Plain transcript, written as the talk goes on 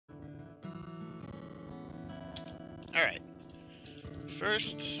Alright.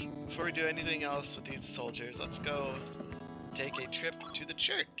 First, before we do anything else with these soldiers, let's go take a trip to the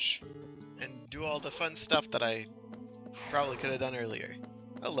church and do all the fun stuff that I probably could have done earlier.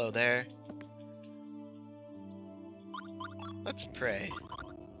 Hello there. Let's pray.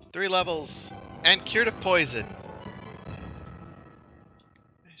 3 levels and cured of poison.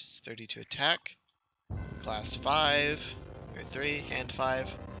 Nice. 32 attack. Class 5 or 3, hand 5.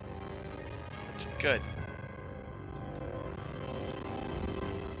 That's good.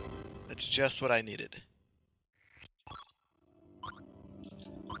 That's just what I needed.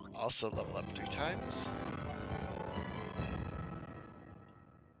 Also level up 3 times.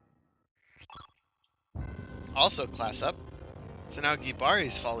 Also class up. So now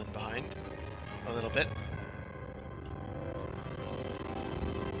Gibari's fallen behind a little bit.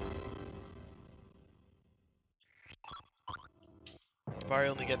 Gibari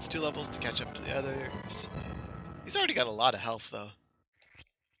only gets 2 levels to catch up to the others. He's already got a lot of health though.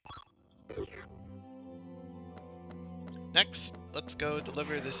 Next, let's go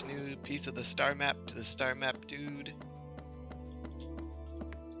deliver this new piece of the star map to the star map dude.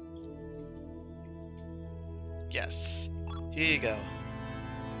 Yes. Here you go.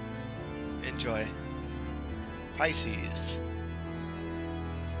 Enjoy. Pisces.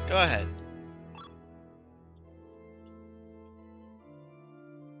 Go ahead.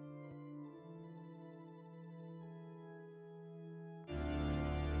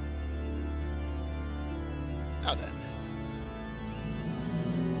 Now then.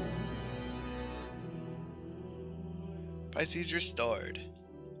 Pisces restored.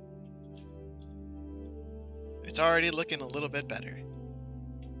 It's already looking a little bit better.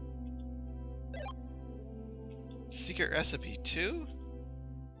 Secret recipe 2?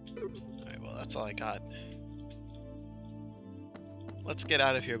 Alright, well that's all I got. Let's get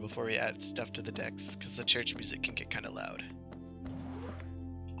out of here before we add stuff to the decks, because the church music can get kind of loud.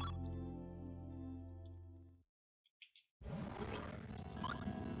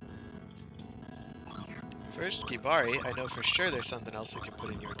 First, Gibari, I know for sure there's something else we can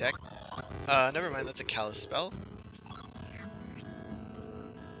put in your deck. Never mind, that's a Callus spell.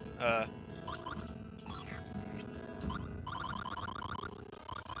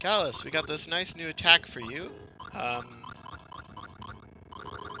 Callus, we got this nice new attack for you.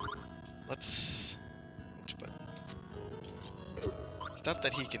 Let's put stuff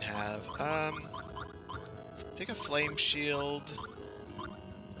that he can have. Take a flame shield.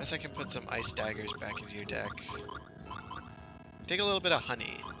 Guess I can put some ice daggers back into your deck. Take a little bit of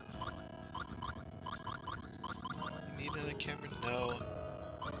honey. You need another camera? No.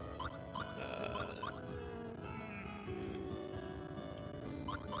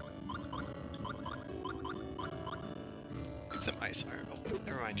 Get some ice armor. Oh,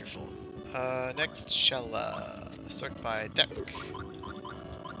 never mind, you're full. Next, shall sort by deck.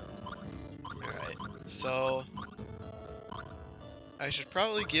 Alright, so I should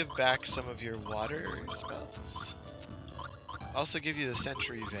probably give back some of your water spells. Also give you the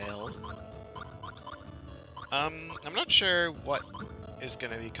Sentry Veil. I'm not sure what is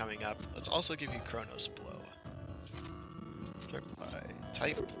going to be coming up. Let's also give you Chronos Blow. Sort by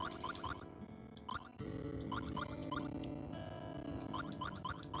type.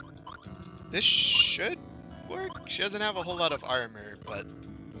 This should work. She doesn't have a whole lot of armor, but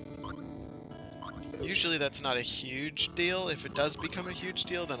usually that's not a huge deal. If it does become a huge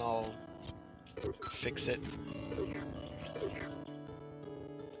deal, then I'll fix it.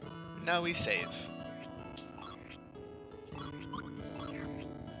 Now we save.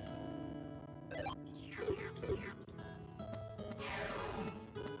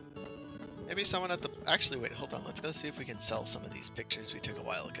 Maybe someone at the... Actually, wait, hold on. Let's go see if we can sell some of these pictures we took a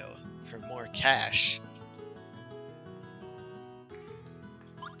while ago for more cash.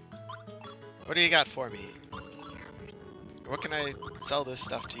 What do you got for me? What can I sell this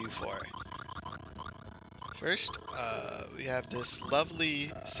stuff to you for? First, we have this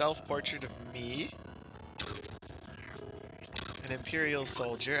lovely self-portrait of me. An Imperial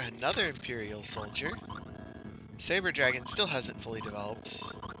Soldier, another Imperial Soldier. Saber Dragon still hasn't fully developed,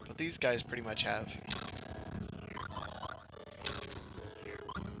 but these guys pretty much have.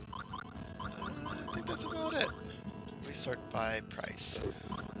 I think that's about it. We sort by price.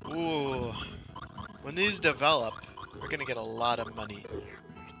 Ooh. When these develop, we're gonna get a lot of money.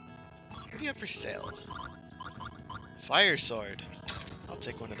 What do you have for sale? Fire Sword. I'll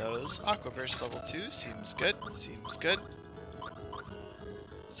take one of those. Aqua Burst level 2. Seems good. Seems good.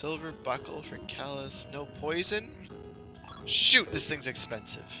 Silver Buckle for Callus. No poison? Shoot, this thing's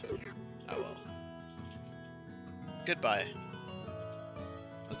expensive. Oh well. Goodbye.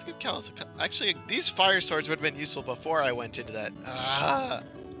 Let's give Callus a actually, these fire swords would have been useful before I went into that. Ah!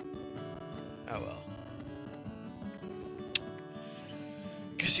 Oh well.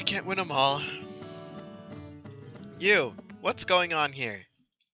 Guess you can't win them all. You, what's going on here?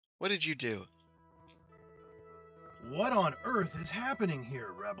 What did you do? What on earth is happening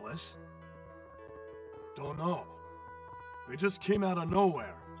here, Rebelus? Don't know. They just came out of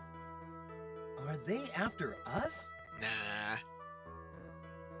nowhere. Are they after us? Nah.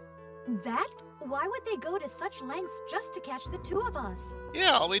 That? Why would they go to such lengths just to catch the two of us?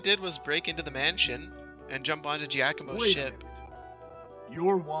 Yeah, all we did was break into the mansion and jump onto Giacomo's Wait a ship. minute.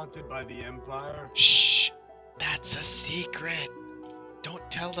 You're wanted by the Empire? Shh! That's a secret! Don't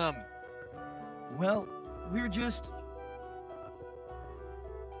tell them! Well, we're just...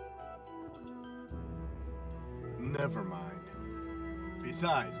 Never mind.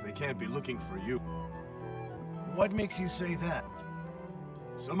 Besides, they can't be looking for you. What makes you say that?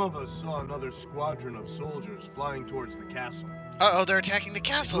 Some of us saw another squadron of soldiers flying towards the castle. Uh-oh, they're attacking the They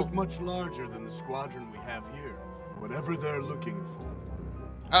castle! look much larger than the squadron we have here. Whatever they're looking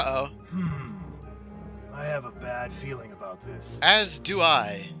for. Uh-oh. I have a bad feeling about this. As do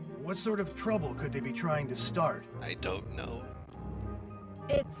I. What sort of trouble could they be trying to start? I don't know.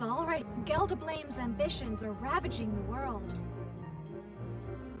 It's all right. Geldablame's ambitions are ravaging the world.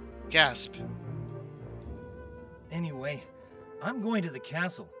 Gasp. Anyway, I'm going to the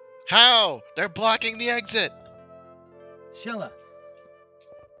castle. How? They're blocking the exit! Shella,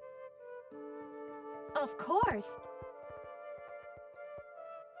 Of course.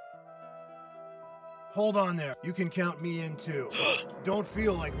 Hold on there. You can count me in too. Don't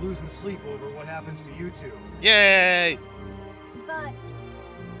feel like losing sleep over what happens to you two. Yay! But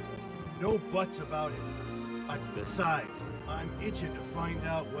No buts about it. Besides, I'm itching to find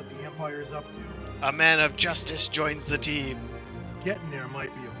out what the Empire's up to. A man of justice joins the team. Getting there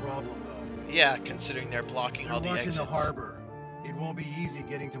might be a problem, though. Yeah, considering they're blocking They're all the watching exits. the harbor. It won't be easy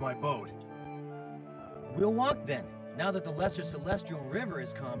getting to my boat. we'll walk then. Now that the Lesser Celestial River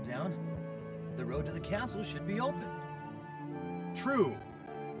has calmed down, the road to the castle should be open. True.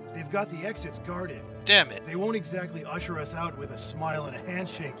 They've got the exits guarded. Damn it. They won't exactly usher us out with a smile and a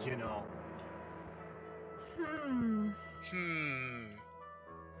handshake, you know.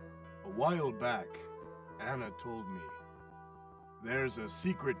 A while back, Anna told me there's a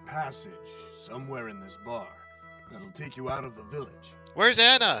secret passage somewhere in this bar that'll take you out of the village. Where's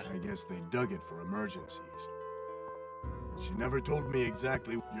Anna? I guess they dug it for emergencies. She never told me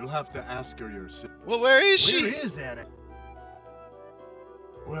exactly. You'll have to ask her yourself. Well, where is she? Where is Anna?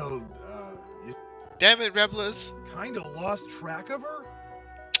 Well, Damn it, Rebelus. Kinda lost track of her?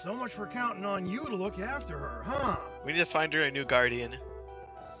 So much for counting on you to look after her, huh? We need to find her a new guardian.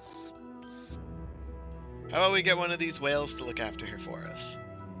 How about we get one of these whales to look after her for us?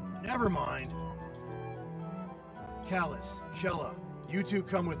 Never mind. Callus, Shella, you two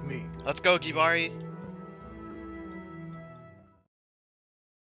come with me. Let's go, Gibari.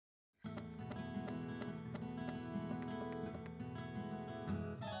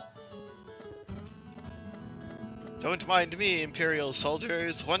 Don't mind me, Imperial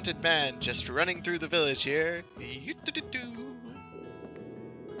soldiers. Wanted man just running through the village here.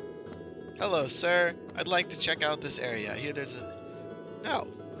 Hello, sir. I'd like to check out this area. Here there's a... No.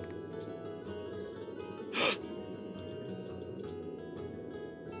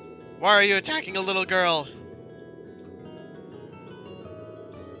 Why are you attacking a little girl?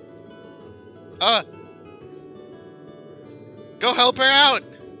 Go help her out!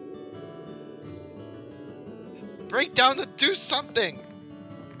 Break down the... Do something!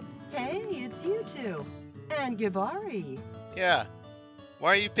 Hey, it's you two. And Gibari. Yeah.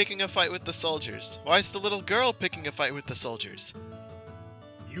 Why are you picking a fight with the soldiers? Why is the little girl picking a fight with the soldiers?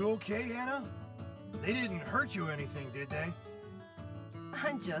 You okay, Anna? They didn't hurt you or anything, did they?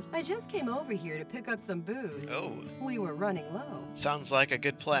 I just came over here to pick up some booze. Oh. We were running low. Sounds like a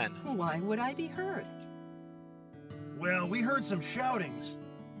good plan. Why would I be hurt? Well, we heard some shoutings.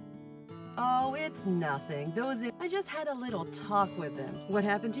 Oh, it's nothing. I just had a little talk with them. What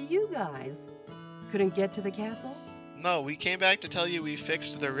happened to you guys? Couldn't get to the castle? No, we came back to tell you we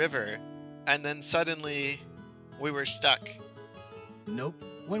fixed the river, and then suddenly we were stuck. Nope.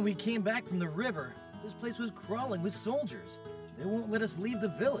 When we came back from the river, this place was crawling with soldiers. They won't let us leave the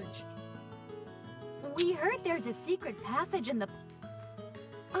village. we heard there's a secret passage in the...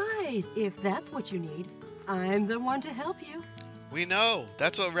 Eyes, if that's what you need. I'm the one to help you. We know.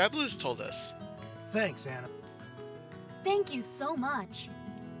 That's what Rebelus told us. Thanks, Anna. Thank you so much.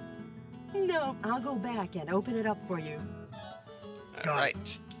 No, I'll go back and open it up for you. Got it.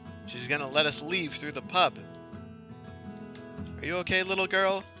 Alright. She's gonna let us leave through the pub. Are you okay, little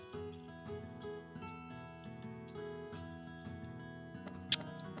girl?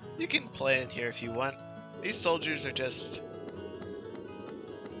 You can play in here if you want. These soldiers are just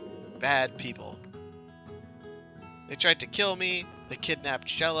bad people. They tried to kill me, they kidnapped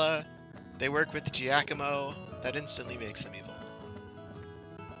Shella, they work with Giacomo. That instantly makes them evil.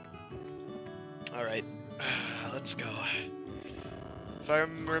 Alright, let's go. If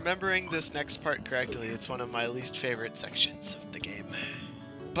I'm remembering this next part correctly, it's one of my least favorite sections of the game.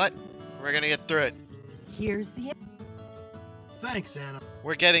 But, we're gonna get through it. Here's the... Thanks, Anna.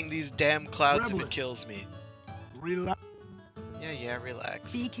 We're getting these damn clouds if Rebel. it kills me. Relax. Yeah,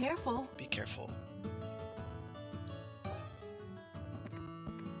 relax. Be careful. Be careful.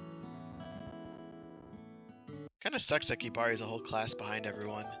 Kinda sucks that Gibari's a whole class behind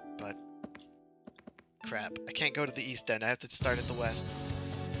everyone, but... Crap, I can't go to the east end, I have to start at the west.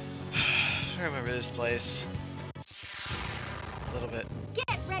 I remember this place. A little bit.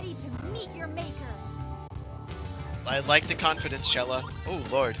 Get ready to meet your maker. I like the confidence, Shella. Oh,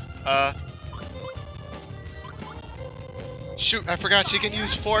 Lord. Shoot, I forgot she can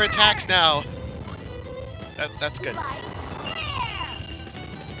use 4 attacks now. That's good.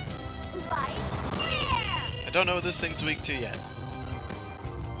 I don't know what this thing's weak to yet.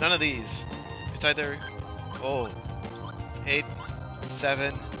 None of these. It's either... Oh. 8,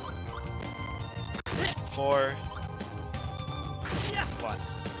 7, 4, 1.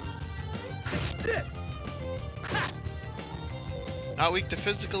 This! Not weak to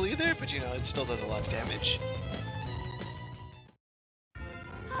physical either, but you know, it still does a lot of damage.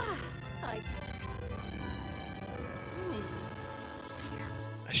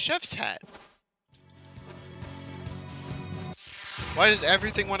 A chef's hat. Why does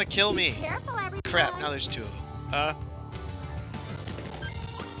everything want to kill me? Careful, everyone. Crap, now there's 2 of them.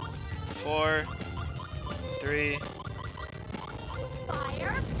 4, 3,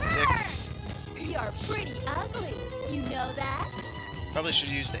 Fire 6, 8. You're pretty ugly. You know that? Probably should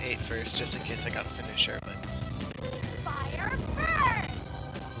use the 8 first, just in case I got a finisher, but... Fire first!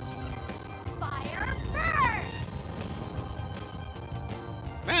 Fire first!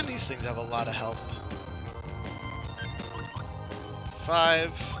 Man, these things have a lot of health.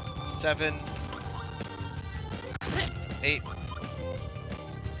 5, 7, 8,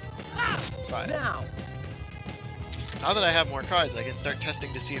 5. Now! Now that I have more cards, I can start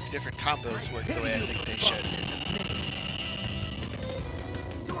testing to see if different combos work the way I think they should.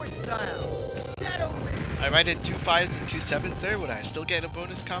 Sword style! Shadow Wing! If I did 2 5s and 2 7s there, would I still get a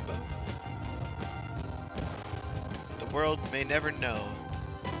bonus combo? The world may never know.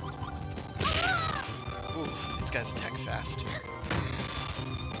 Ooh, these guys attack fast.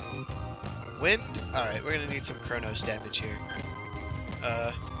 Wind? Alright, we're gonna need some Chronos damage here.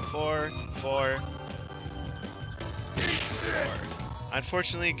 4, 4, 4.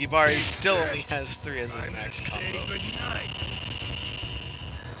 Unfortunately, Gibari still only has 3 as his max combo. Good night.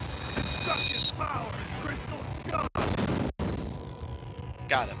 Destructive power, crystal shot.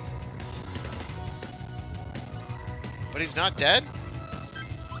 Got him. But he's not dead?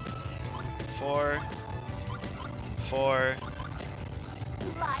 4, 4.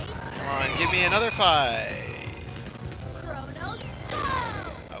 Light, Come on, give me another 5. Chronos, go!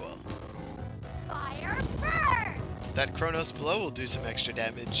 Oh well. Fire first! That Chronos blow will do some extra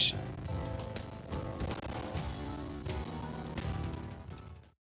damage.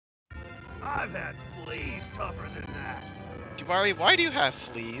 I've had fleas tougher than that. Gibari, why do you have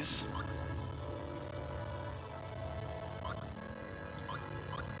fleas?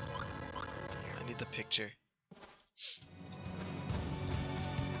 I need the picture.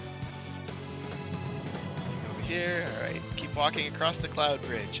 Over here, alright. Keep walking across the cloud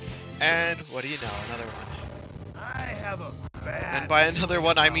bridge. And what do you know? Another one. I have a bad... And by another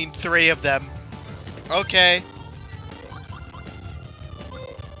one, I mean 3 of them. Okay.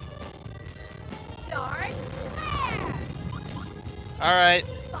 Dark flare! Alright.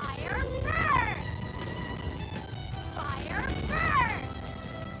 Fire first! Fire first!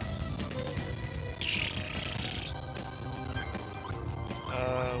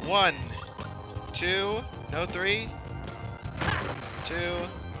 1, 2, no 3. 2.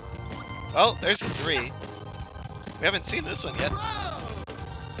 Oh, there's a 3. We haven't seen this one yet.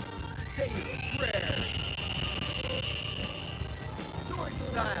 Say your prayers! Sword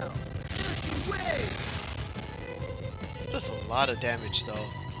style! Earthy wave! It does a lot of damage though.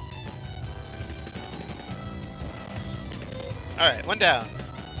 Alright, 1 down.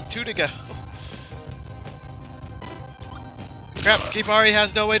 2 to go. Crap, Gibari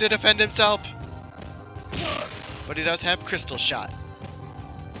has no way to defend himself. But he does have Crystal Shot.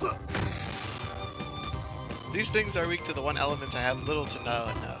 These things are weak to the one element I have little to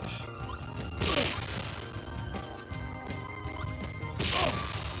none of.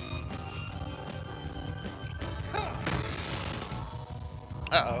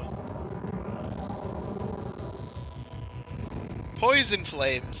 Uh-oh. Poison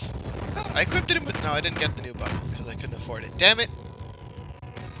flames. I equipped him with... No, I didn't get the new bundle because I couldn't afford it. Damn it! I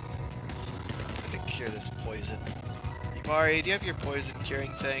have to cure this poison. Ibari, do you have your poison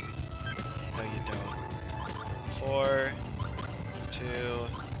curing thing? No, you don't. 4, 2,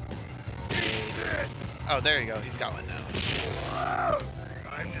 8. Oh, there you go. He's got one now.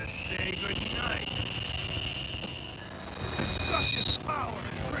 Time to say goodnight. Destructive power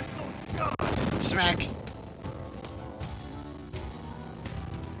and crystal shot. Smack!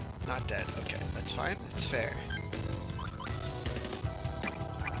 Not dead. Okay, that's fine. It's fair.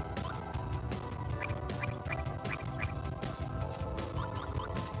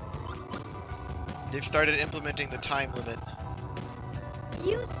 They've started implementing the time limit.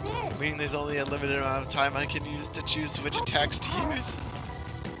 You did. Meaning there's only a limited amount of time I can use to choose which attacks to use.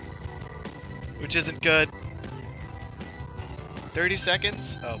 Which isn't good. 30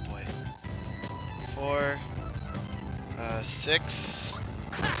 seconds? Oh boy. 4, 6,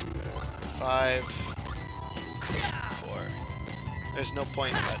 5, 4. There's no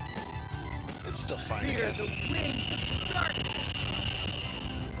point, but it's still fine, I guess.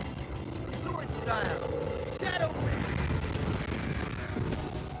 Sword style. Shadow wing.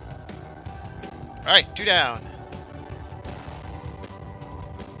 Alright, 2 down.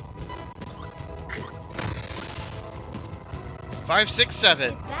 Five, 6,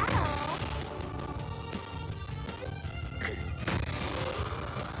 7. Is that all?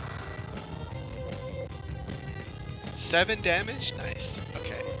 7 damage? Nice.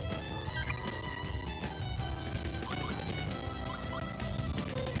 Okay.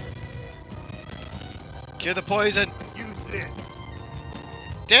 Cure the poison. Use this.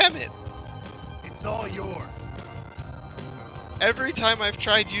 Damn it. It's all yours. Every time I've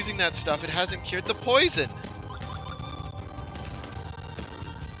tried using that stuff, it hasn't cured the poison.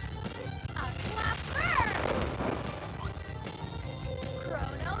 A clap first.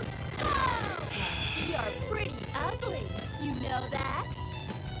 Chronos, go! You're pretty ugly. You know that?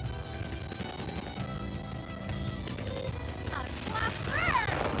 A clap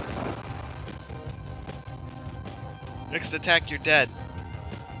first. Next attack, you're dead.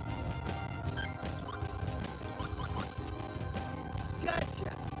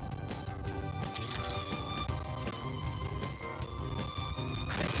 Gotcha.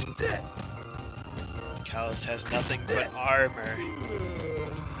 This. Callus has nothing but armor.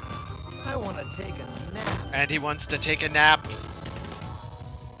 I want to take a nap. And he wants to take a nap.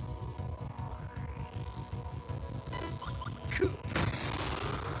 Cool.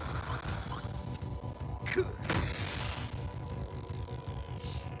 Cool.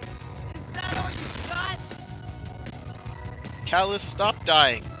 Is that all you got? Callus, stop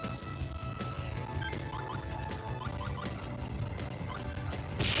dying.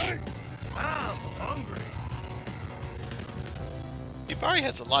 I'm hungry. Ibari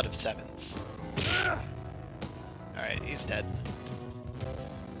has a lot of 7s. Alright, he's dead.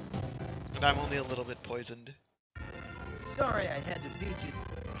 And I'm only a little bit poisoned. Sorry I had to beat you.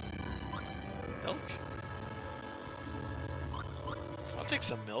 Milk? I'll take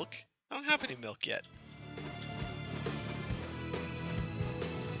some milk. I don't have any milk yet.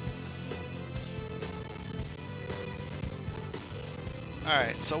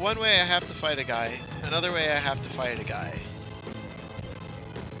 Alright, so one way I have to fight a guy, another way I have to fight a guy.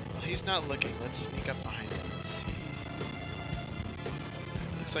 Well, he's not looking. Let's sneak up behind him and see.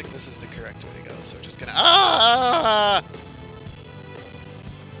 Looks like this is the correct way to go, so we're just gonna... Ah!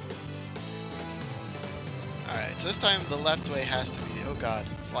 Alright, so this time the left way has to be... Oh god,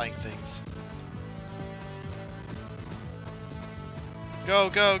 flying things. Go,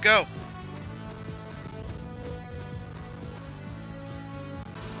 go, go!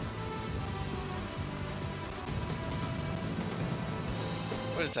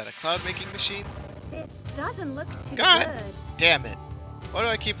 What is that, a cloud making machine? This doesn't look too God good. damn it. Why do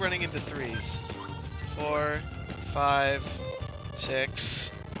I keep running into 3s? 4, 5,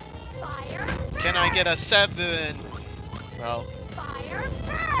 6. Fire Can I get a 7? Well, Fire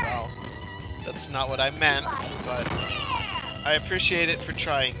first. well, that's not what I meant, but I appreciate it for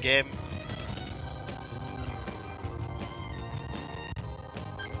trying, game.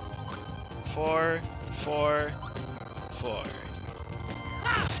 Four, 4, 4.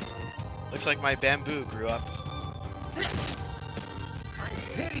 Looks like my bamboo grew up. I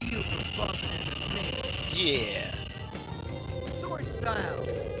pity you for bumping into me. Yeah. Sword style.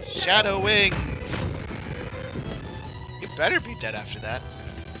 Shadow wings. better be dead after that.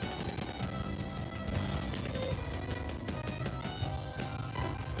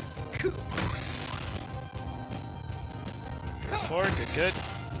 4, good.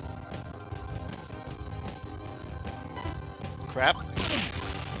 Crap.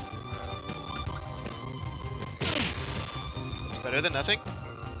 It's better than nothing.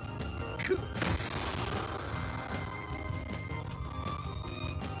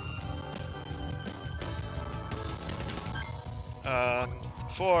 Um,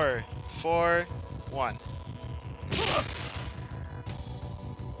 4, 4, 1.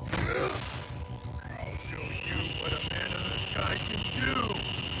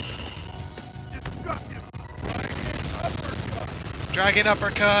 Dragon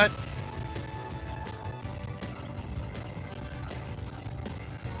uppercut!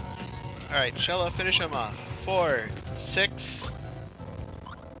 Alright, Shella, finish him off. 4, 6,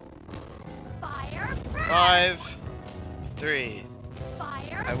 Fire! 5, 3.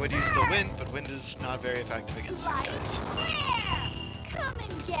 Fire! I would use the wind, but wind is not very effective against these guys. Yeah! Come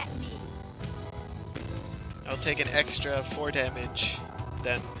and get me! I'll take an extra 4 damage,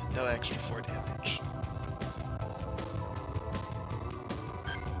 then no extra 4 damage.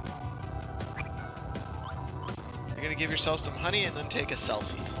 You're gonna give yourself some honey and then take a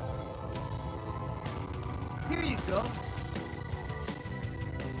selfie. Here you go.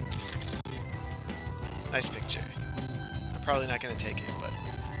 Nice picture. I'm probably not gonna take it, but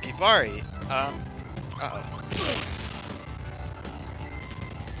Gibari, uh-oh.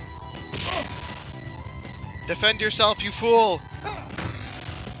 Defend yourself, you fool!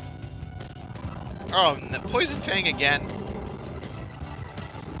 Oh, no, Poison Fang again.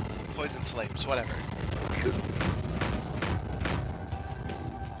 Poison Flames, whatever.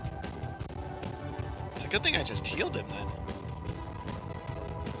 It's a good thing I just healed him then.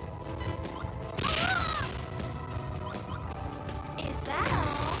 Is that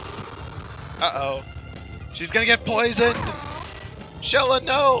all? Uh-oh. She's gonna get poisoned! Shella,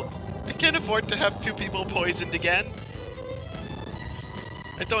 no! I can't afford to have 2 people poisoned again.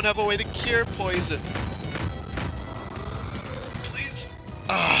 I don't have a way to cure poison. Please.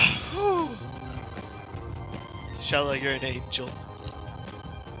 Ah, whew. Shella, you're an angel.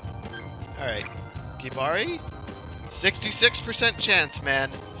 Alright. Gibari? 66% chance,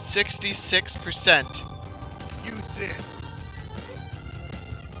 man. 66%. Use this.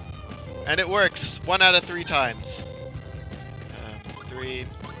 And it works 1 out of 3 times. 3,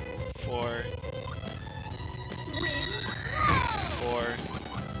 4, Wind! 4,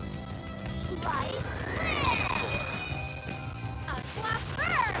 Light! 4. A clap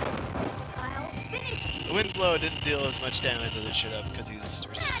first! I'll finish you! The wind blow didn't deal as much damage as it should have because he's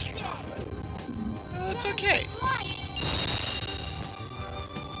resistant to it, but it's okay.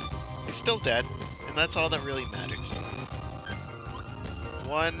 He's still dead, and that's all that really matters.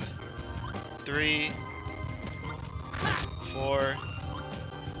 1, 3, 4,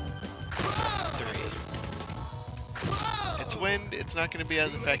 3. It's wind, it's not going to be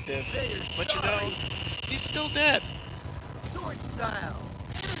as effective, but you know, he's still dead. Sword style.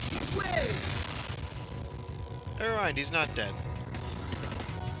 Never mind, he's not dead.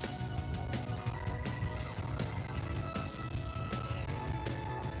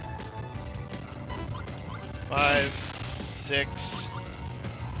 Five, 6,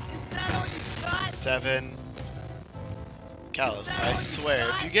 7. Callus, I swear,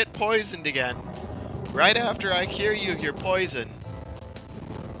 if you get poisoned again, right after I cure you of your poison.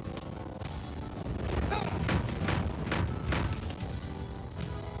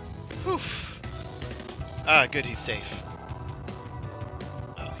 Whew. Ah, good, he's safe.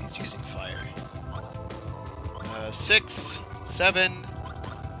 Oh, he's using fire. 6, 7,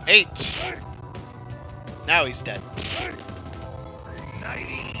 8. Now he's dead.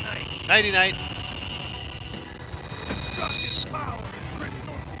 Nighty-night. Nighty-night. Destructive power is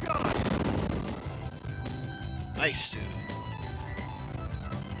crystal shot. Nice, dude.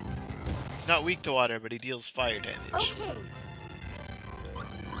 He's not weak to water, but he deals fire damage. Okay,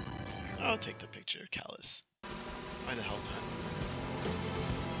 I'll take the picture of Callus. Why the hell not?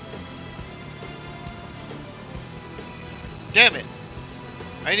 Damn it!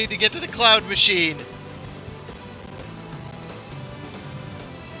 I need to get to the cloud machine!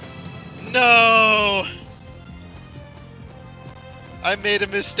 No! I made a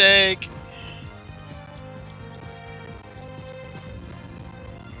mistake!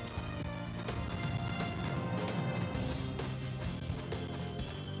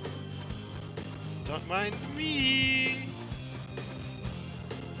 Don't mind me!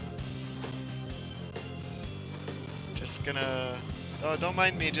 Just gonna... Oh, don't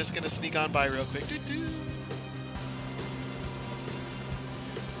mind me, just gonna sneak on by real quick. Doo-doo.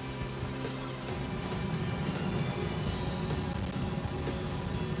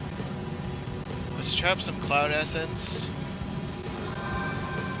 trap some cloud essence.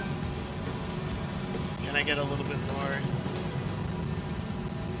 Can I get a little bit more?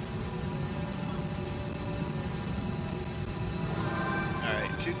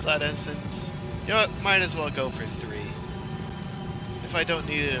 Alright, 2 cloud essence. You know what? Might as well go for 3. If I don't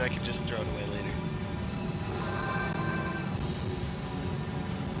need it, I can just throw it away later.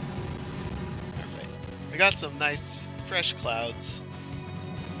 Alright. We got some nice, fresh clouds.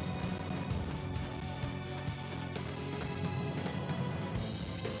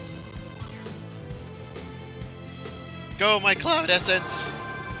 Go, my cloud essence!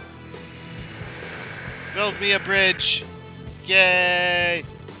 Build me a bridge! Yay!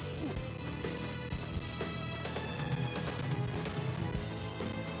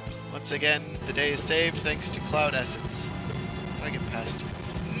 Once again, the day is saved thanks to cloud essence. How do I get past you?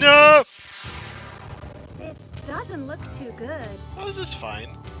 No! This doesn't look too good. Oh, this is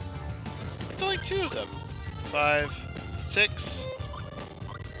fine. It's only 2 of them. 5, 6,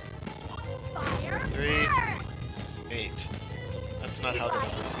 Fire 3, first! 8. That's not how the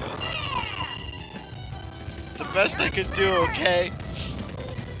numbers go. It's the best I could do, okay?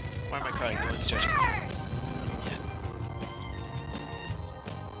 Why am I crying? No one's judging me.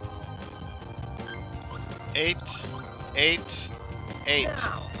 Eight, 8, 8.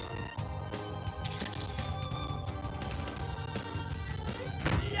 Now.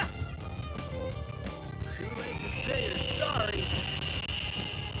 Yeah. Too late to say you're sorry.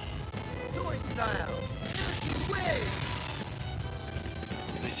 Sword style. Energy wave.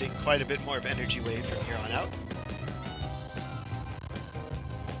 Releasing quite a bit more of energy wave from here on out.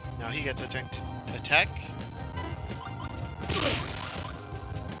 Now he gets a turn to attack. Too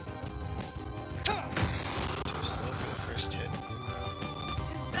slow for the first hit.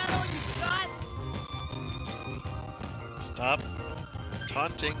 Is that all you got? Stop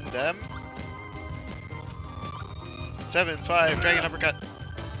taunting them. 7, 5, dragon uppercut.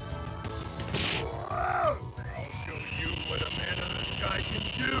 I'll show you what a man of the sky can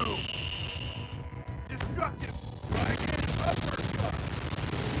do. Destructive dragon uppercut.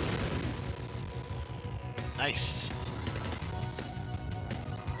 Nice.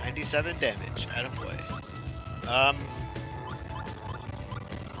 97 damage. Attaboy. A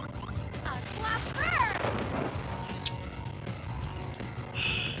clap first!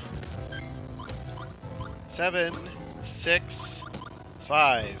 7, 6,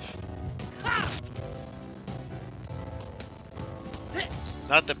 5.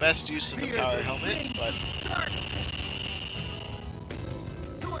 Not the best use of the power helmet, but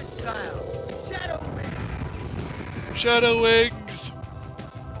Sword style. Shadow wave. Shadow Wings!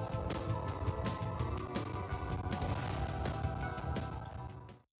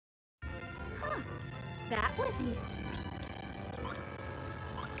 Huh. That was easy.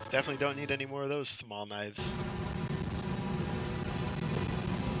 Definitely don't need any more of those small knives.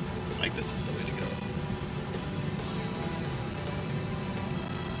 Like this is the way to go.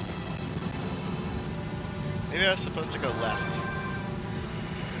 Maybe I was supposed to go left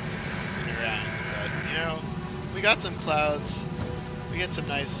and around, but you know, we got some clouds. We get some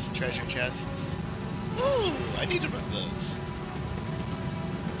nice treasure chests. Ooh, I need to run those.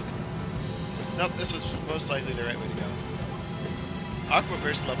 Nope, this was most likely the right way to go. Aqua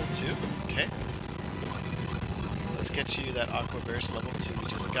Burst level 2, okay. Let's get you that Aqua Burst level 2 we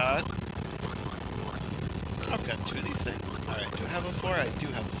just got. I've got 2 of these things. Alright, do I have a 4? I do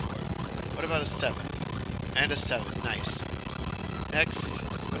have a 4. What about a 7? And a 7, nice. Next,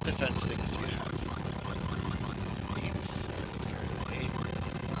 what defense things do you have? 8s. Let's go to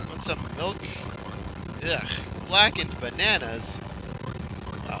 8. Want some milk? Ugh, blackened bananas.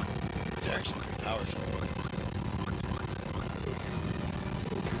 Wow, they're actually pretty powerful.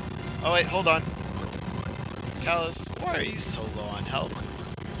 Oh wait, hold on. Callus, why are you so low on health?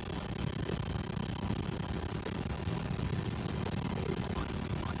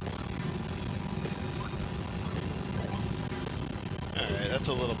 Alright, that's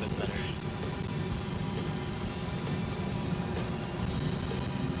a little bit better.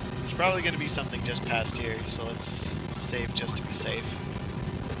 It's probably going to be something just past here, so let's save just to be safe.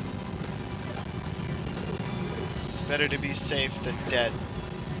 It's better to be safe than dead.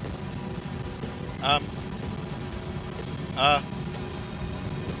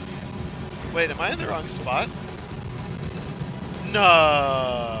 Wait, am I in the wrong spot?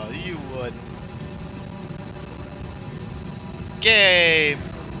 No, you wouldn't. Game!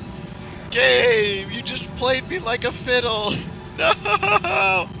 Game! You just played me like a fiddle!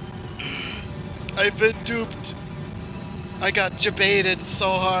 No! I've been duped. I got jebaited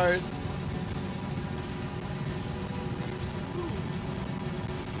so hard. Ooh.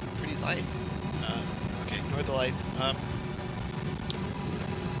 It's pretty light. Or the light. I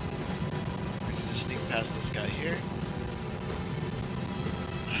can just sneak past this guy here.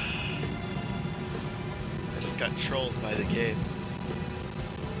 I just got trolled by the game.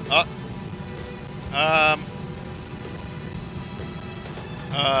 Oh.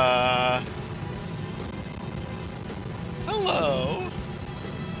 Hello?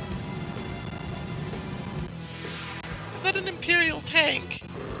 Is that an Imperial tank?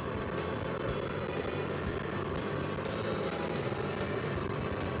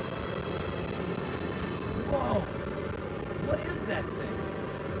 Whoa! What is that thing?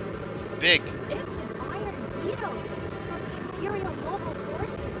 Big. It's an iron beetle from the Imperial Mobile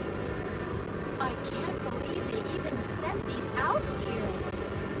Forces. I can't believe they even sent these out here.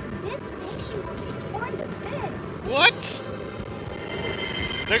 This nation will be torn to bits. What?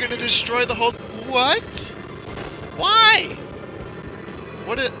 They're gonna destroy the whole... What? Why?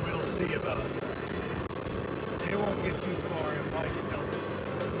 What it... We'll see about it. They won't get too far if I can help it.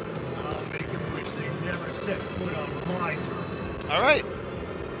 I'll make them wish they never set foot on my turf. Alright.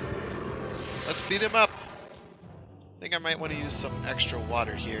 Let's beat him up. I think I might want to use some extra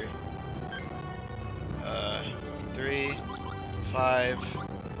water here. 3, 5.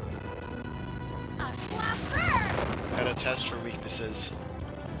 Gotta test for weaknesses.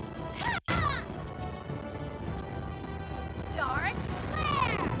 Dark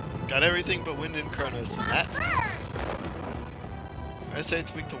flare. Got everything but wind and Chronos in that. I say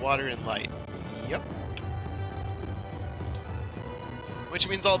it's weak to water and light. Yep. Which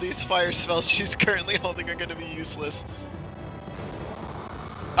means all these fire spells she's currently holding are gonna be useless.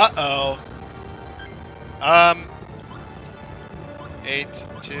 Uh-oh. 8,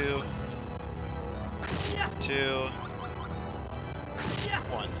 2, 2,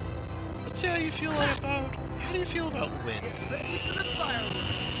 1. Let's see how you feel about... How do you feel about wind?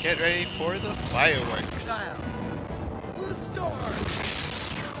 Get ready for the fireworks. Blue storm.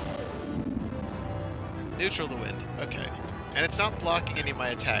 Neutral to wind. Okay. And it's not blocking any of my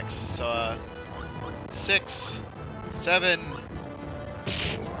attacks. So, 6, 7,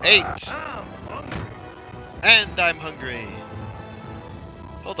 8. And I'm hungry.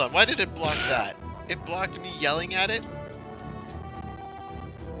 Hold on, why did it block that? It blocked me yelling at it?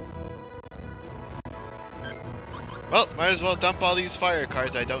 Well, might as well dump all these fire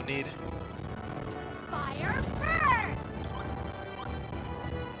cards I don't need. Fire first.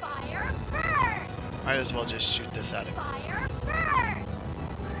 Fire first. Might as well just shoot this at him. Fire first.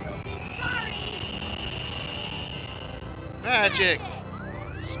 You'll be sorry. Magic!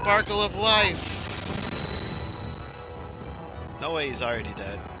 Sparkle of life! No way he's already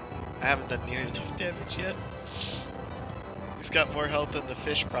dead. I haven't done near enough damage yet. He's got more health than the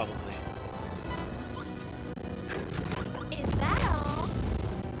fish, probably. Is that all?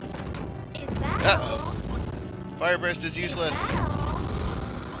 Is that Uh-oh. all? Fire burst is useless. Is that all?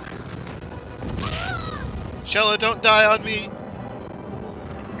 Shella, don't die on me!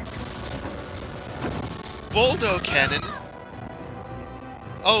 Boldo cannon?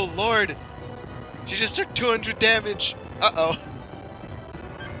 Oh lord! She just took 200 damage! Uh-oh.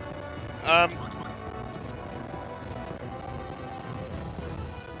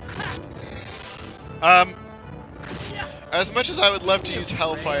 As much as I would love to use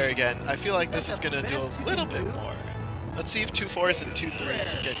Hellfire again, I feel like this is gonna do a little bit more. Let's see if 2 4s and 2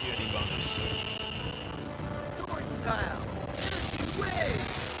 3s get you any bonus. Sword style.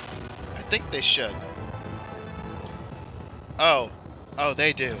 Wave. I think they should. Oh. Oh,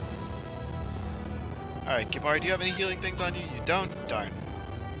 they do. Alright, Kibar, do you have any healing things on you? You don't? Darn.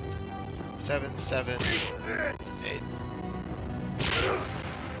 7, 7, 8.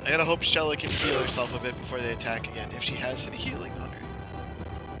 I gotta hope Shella can heal herself a bit before they attack again, if she has any healing on her.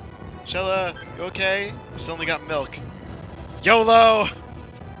 Shella, you okay? She's only got milk. YOLO!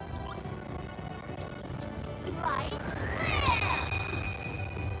 Light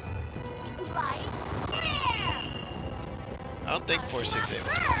flare. I don't think 4, 6, 8 would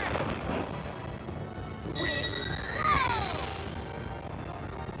do it.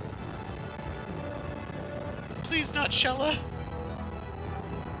 Please not Shella.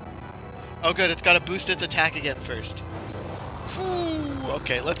 Oh good, it's gotta boost its attack again first. Whew.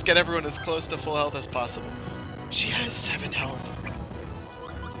 Okay, let's get everyone as close to full health as possible. She has 7 health.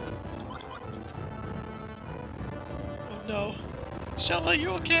 Oh no. Shella, you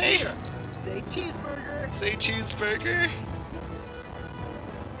okay? Say cheeseburger. Say cheeseburger.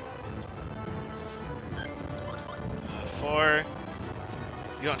 4.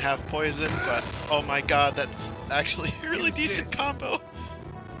 You don't have poison, but oh my god, that's actually a really decent combo.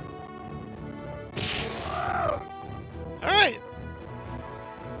 Alright.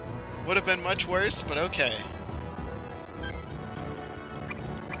 Would have been much worse, but okay.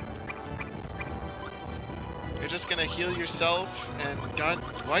 just gonna heal yourself, and God,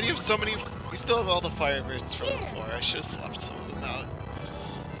 why do you have so many? You still have all the fire bursts from before. I should have swapped some of them out.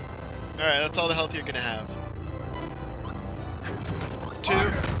 Alright, that's all the health you're gonna have. 2,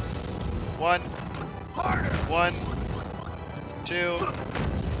 1, 1, 2,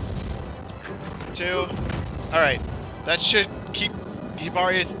 2. Alright, that should keep.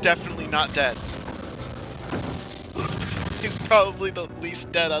 Hibari is definitely not dead. He's probably the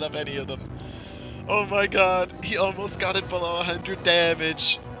least dead out of any of them. Oh my god, he almost got it below 100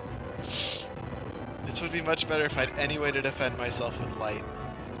 damage. This would be much better if I had any way to defend myself with light.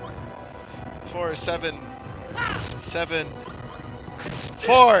 4, 7, 7,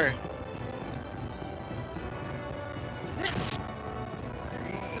 4!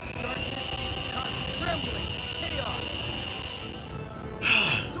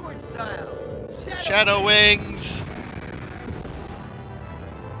 Sword style. Shadow Wings!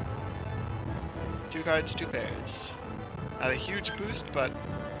 2 cards, 2 pairs. Not a huge boost, but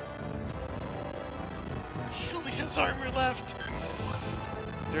he only has armor left.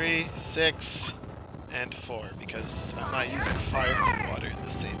 3, 6, and 4, because I'm not using fire and water in the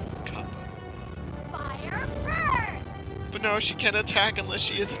same combo. Fire first! But no, she can't attack unless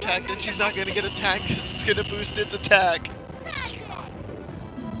she is attacked, and she's not gonna get attacked because it's gonna boost its attack. Magic!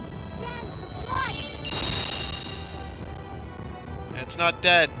 Dance light! And it's not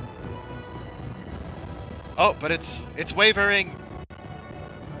dead. Oh, but it's wavering.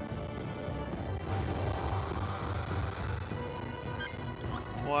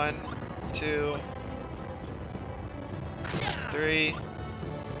 One, 2, 3,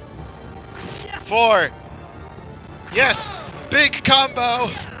 4. Yes! Big combo!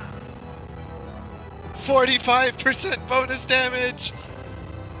 45% bonus damage!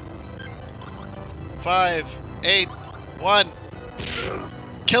 5, 8, 1.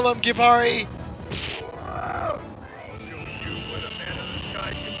 Kill him, Gibari! I'll show you what a man of the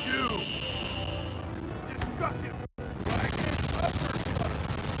sky can do. Destructive. Dragon uppercut.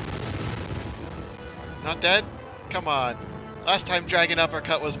 Not dead? Come on. Last time Dragon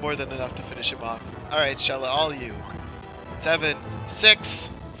Uppercut was more than enough to finish him off. Alright, Shella, all you. 7, 6,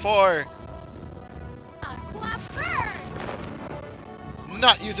 4. Aqua first!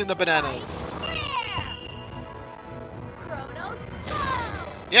 Not using the bananas. Yeah! Chronos flow!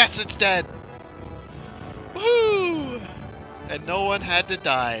 Yes, it's dead. Woo! And no one had to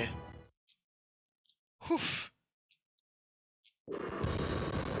die. Whew.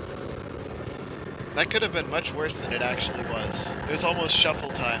 That could have been much worse than it actually was. It was almost shuffle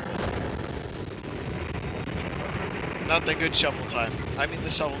time. Not the good shuffle time. I mean the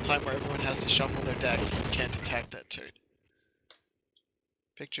shuffle time where everyone has to shuffle their decks and can't attack that turn.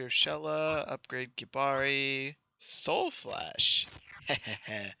 Picture of Shella, upgrade Gibari, Soul Flash.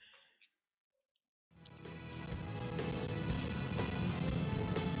 Hehehe.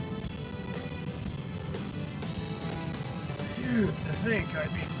 To think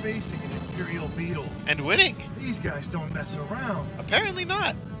I'd be facing an Imperial Beetle. And winning. These guys don't mess around. Apparently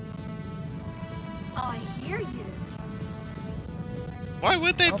not. I hear you. Why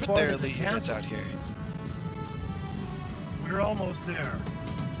would they How put far their to the elite units castle? out here? We're almost there.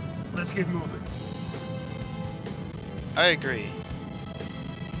 Let's get moving. I agree.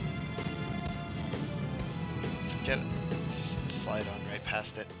 Let's get it. Let's just slide on right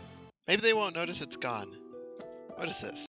past it. Maybe they won't notice it's gone. What is this?